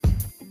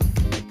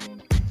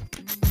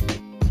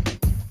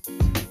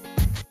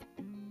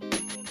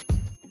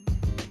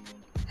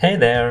Hey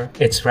there,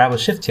 it's Ravel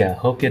Shift here.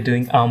 Hope you're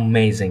doing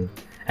amazing.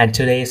 And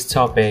today's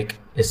topic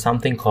is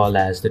something called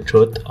as the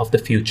truth of the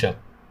future.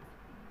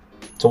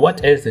 So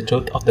what is the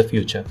truth of the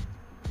future?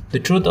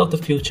 The truth of the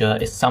future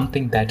is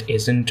something that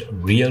isn't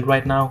real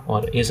right now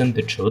or isn't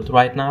the truth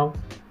right now,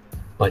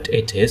 but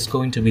it is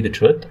going to be the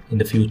truth in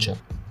the future.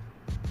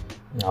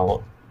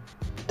 Now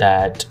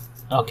that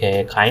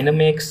kind of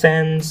makes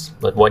sense,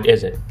 but what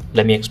is it?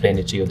 Let me explain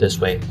it to you this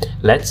way.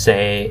 Let's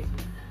say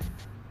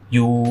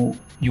you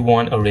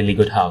want a really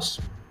good house,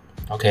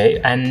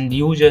 and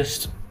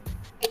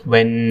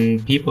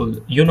when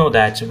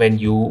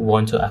you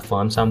want to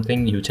affirm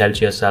something, you tell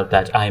to yourself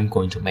that I'm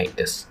going to make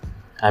this,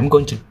 I'm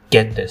going to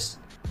get this.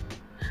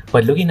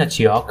 But looking at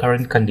your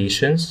current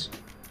conditions,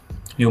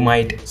 you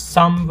might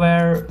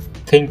somewhere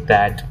think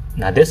that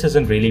now this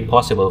isn't really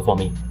possible for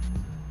me,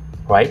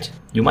 right?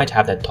 You might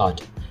have that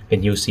thought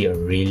when you see a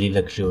really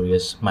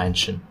luxurious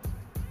mansion.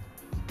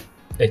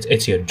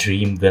 It's your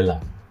dream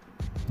villa.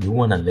 You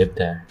want to live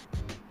there.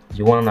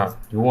 You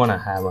wanna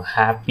have a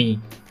happy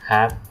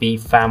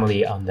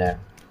family on there.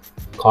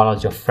 Call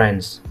out your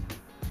friends,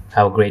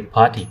 have a great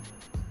party.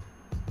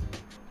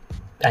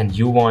 And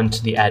you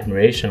want the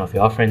admiration of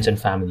your friends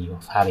and family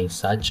of having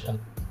such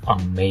an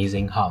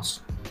amazing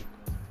house.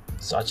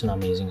 Such an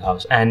amazing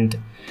house. And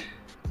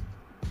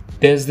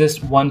there's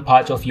this one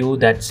part of you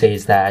that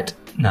says that,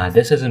 nah,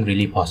 this isn't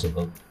really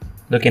possible,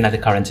 looking at the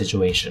current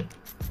situation.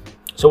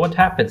 So what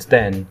happens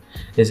then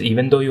is,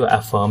 even though you are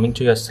affirming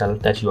to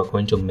yourself that you are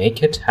going to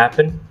make it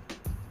happen,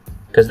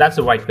 because that's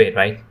the right way,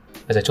 right?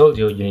 As I told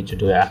you, you need to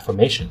do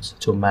affirmations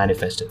to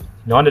manifest it.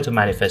 In order to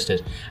manifest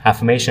it,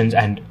 affirmations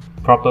and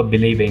proper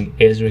believing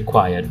is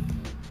required.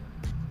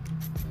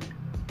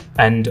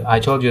 And I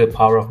told you the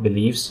power of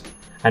beliefs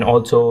and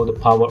also the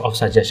power of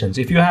suggestions.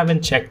 If you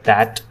haven't checked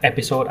that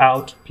episode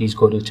out, please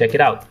go to check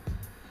it out.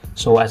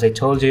 So as I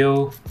told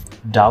you,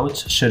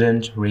 doubts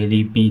shouldn't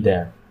really be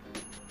there.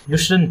 You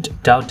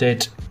shouldn't doubt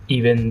it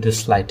even the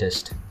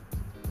slightest.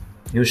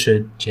 You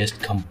should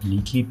just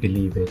completely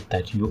believe it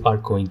that you are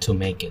going to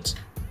make it,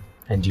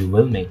 and you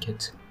will make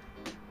it.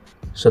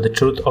 So the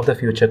truth of the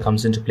future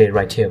comes into play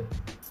right here.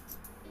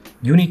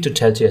 You need to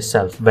tell to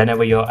yourself,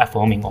 whenever you're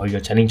affirming or you're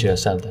telling to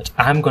yourself that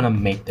I'm gonna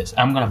make this,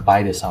 I'm gonna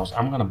buy this house,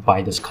 I'm gonna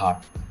buy this car.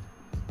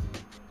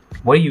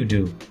 What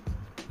do?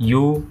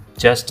 You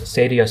just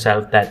say to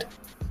yourself that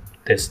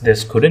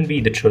this couldn't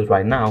be the truth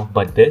right now,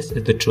 but this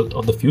is the truth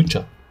of the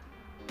future.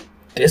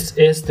 This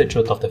is the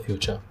truth of the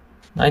future.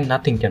 And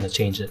nothing can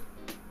change it.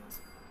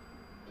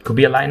 Could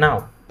be a lie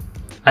now.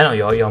 I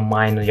know your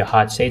mind and your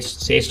heart says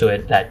to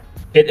it that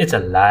it's a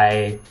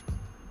lie.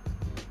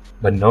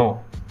 But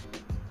no.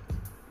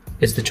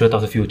 It's the truth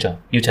of the future.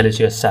 You tell it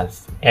to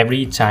yourself.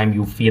 Every time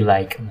you feel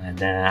like,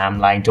 I'm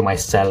lying to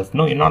myself.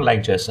 No, you're not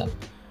lying to yourself.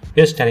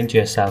 You're just telling to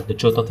yourself the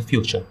truth of the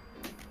future.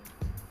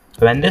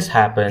 When this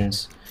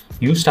happens,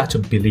 you start to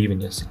believe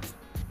in yourself.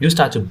 You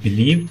start to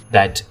believe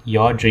that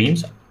your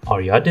dreams or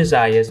your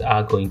desires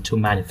are going to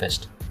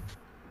manifest.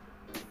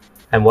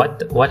 And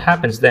what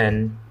happens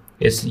then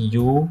is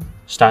you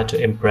start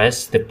to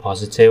impress the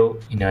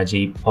positive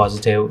energy,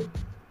 positive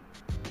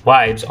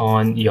vibes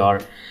on your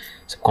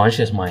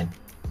subconscious mind.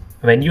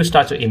 When you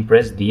start to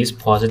impress these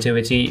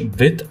positivity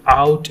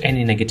without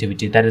any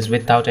negativity, that is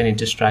without any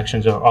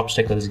distractions or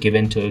obstacles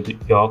given to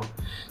your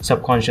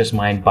subconscious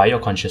mind by your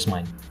conscious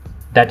mind,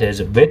 that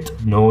is with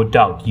no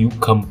doubt, you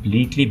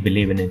completely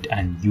believe in it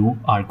and you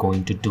are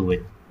going to do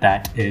it.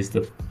 That is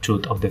the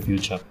truth of the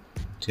future.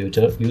 So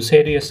you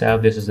say to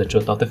yourself, this is the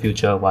truth of the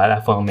future while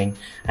affirming,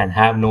 and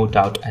have no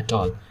doubt at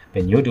all.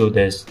 When you do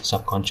this,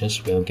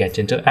 subconscious will get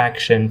into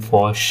action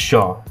for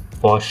sure.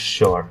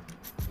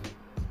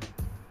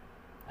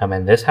 And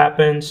when this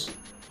happens,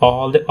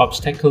 all the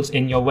obstacles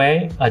in your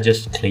way are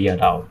just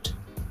cleared out.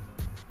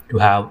 You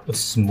have a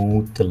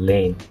smooth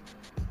lane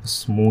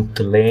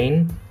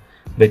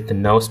with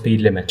no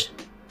speed limit.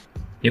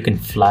 You can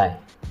fly.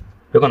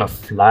 You're gonna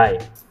fly.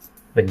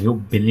 When you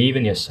believe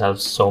in yourself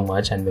so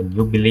much, and when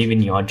you believe in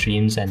your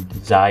dreams and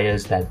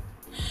desires, that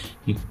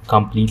you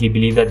completely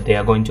believe that they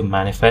are going to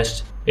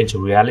manifest into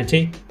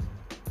reality,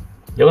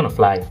 you're gonna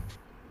fly.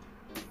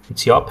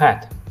 It's your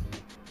path.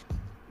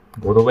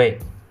 Go the way.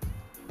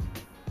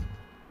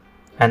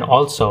 And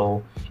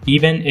also,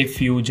 even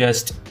if you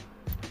just,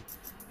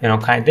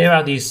 there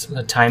are these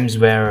times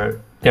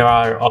where there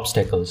are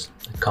obstacles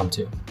that come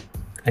to you,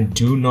 and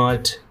do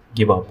not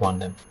give up on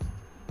them,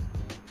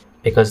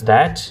 because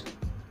that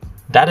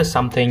is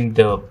something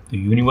the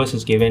universe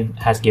has given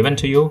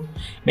to you,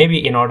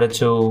 maybe in order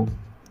to,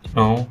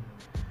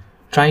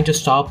 trying to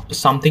stop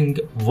something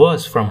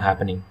worse from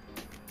happening.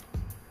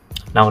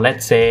 Now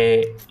let's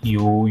say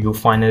you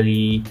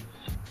finally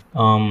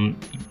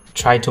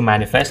try to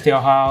manifest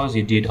your house.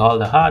 You did all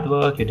the hard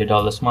work, you did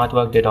all the smart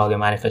work, did all your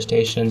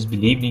manifestations,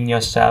 believed in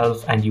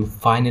yourself, and you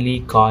finally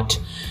got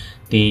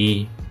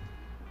the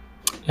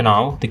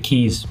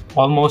keys.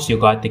 Almost you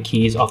got the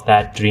keys of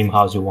that dream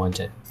house you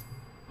wanted.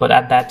 But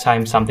at that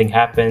time, something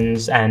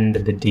happens and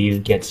the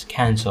deal gets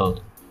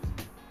cancelled.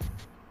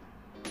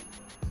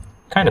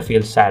 Kind of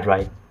feels sad,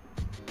 right?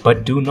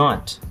 But do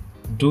not.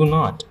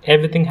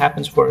 Everything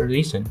happens for a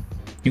reason.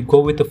 You go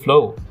with the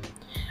flow.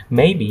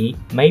 Maybe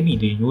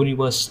the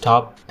universe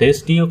stopped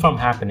this deal from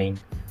happening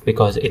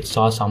because it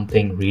saw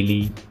something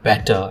really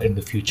better in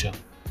the future.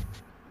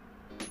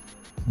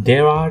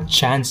 There are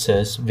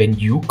chances when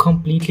you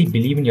completely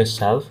believe in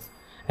yourself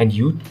and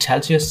you tell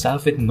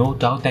yourself with no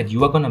doubt that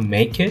you are gonna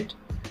make it,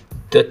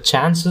 the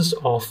chances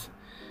of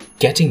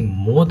getting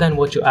more than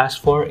what you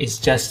asked for is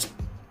just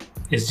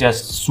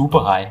super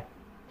high.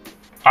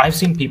 I've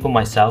seen people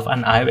myself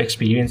and I've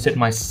experienced it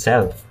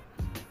myself.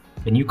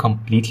 When you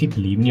completely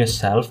believe in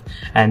yourself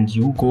and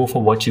you go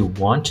for what you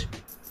want,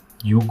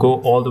 you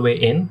go all the way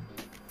in,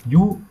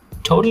 you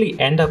totally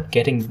end up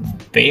getting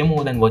way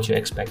more than what you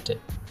expected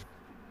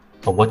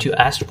or what you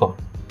asked for.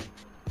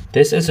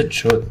 This is a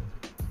truth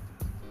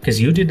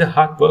because you did the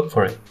hard work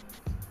for it.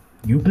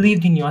 You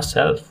believed in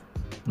yourself.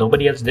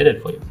 Nobody else did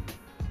it for you.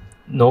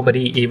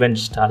 Nobody even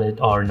started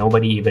or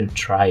nobody even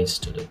tries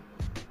to do.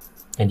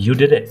 And you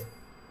did it.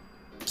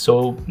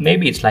 So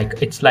maybe it's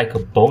like a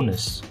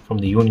bonus from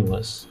the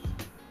universe.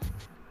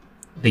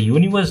 The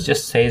universe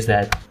just says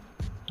that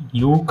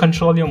you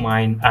control your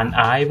mind and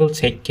I will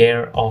take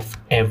care of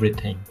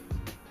everything.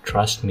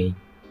 Trust me.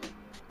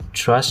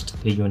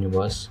 Trust the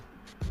universe.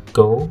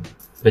 Go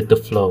with the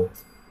flow.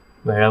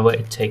 Wherever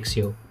it takes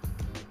you,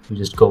 you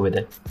just go with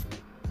it.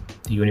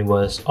 The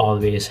universe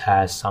always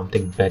has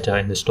something better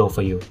in the store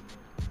for you.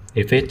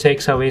 If it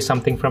takes away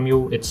something from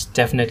you, it's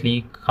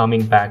definitely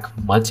coming back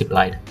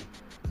multiplied.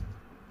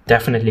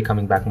 Definitely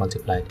coming back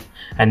multiplied.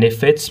 And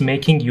if it's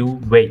making you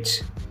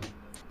wait,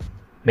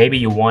 maybe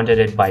you wanted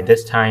it by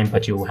this time,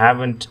 but you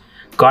haven't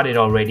got it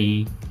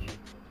already,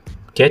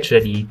 get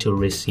ready to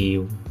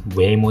receive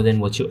way more than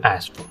what you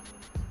asked for.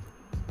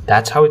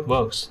 That's how it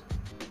works.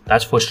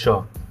 That's for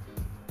sure.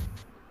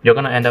 You're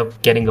gonna end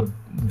up getting a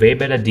way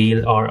better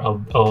deal or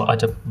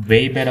at a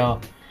way better,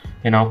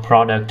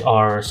 product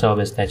or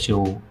service that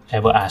you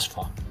ever asked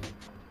for.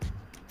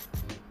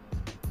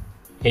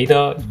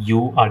 Either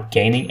you are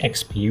gaining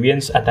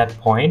experience at that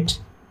point,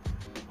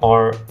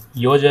 or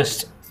you're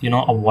just,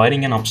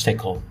 avoiding an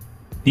obstacle.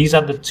 These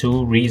are the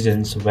two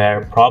reasons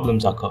where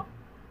problems occur.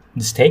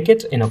 Just take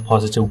it in a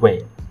positive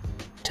way.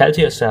 Tell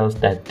to yourself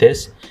that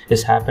this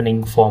is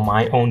happening for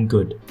my own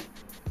good.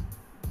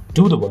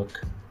 Do the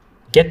work.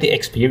 Get the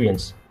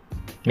experience.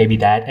 Maybe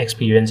that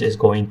experience is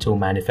going to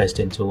manifest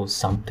into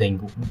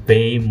something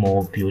way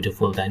more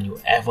beautiful than you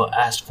ever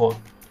asked for.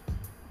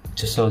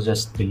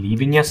 Just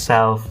believe in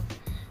yourself.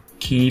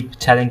 Keep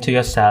telling to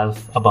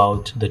yourself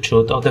about the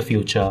truth of the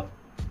future.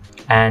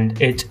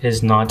 And it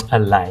is not a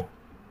lie.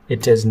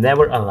 It is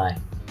never a lie.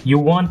 You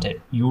want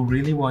it. You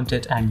really want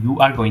it and you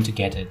are going to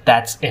get it.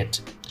 That's it.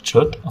 The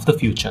truth of the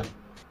future.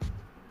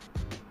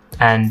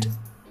 And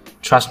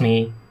trust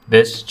me,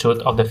 this truth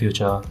of the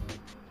future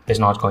is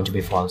not going to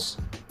be false.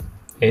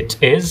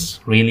 It is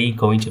really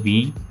going to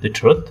be the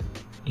truth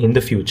in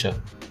the future.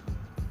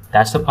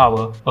 That's the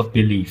power of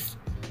belief.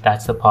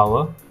 That's the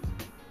power of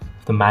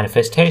the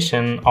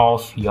manifestation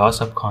of your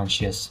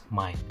subconscious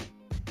mind.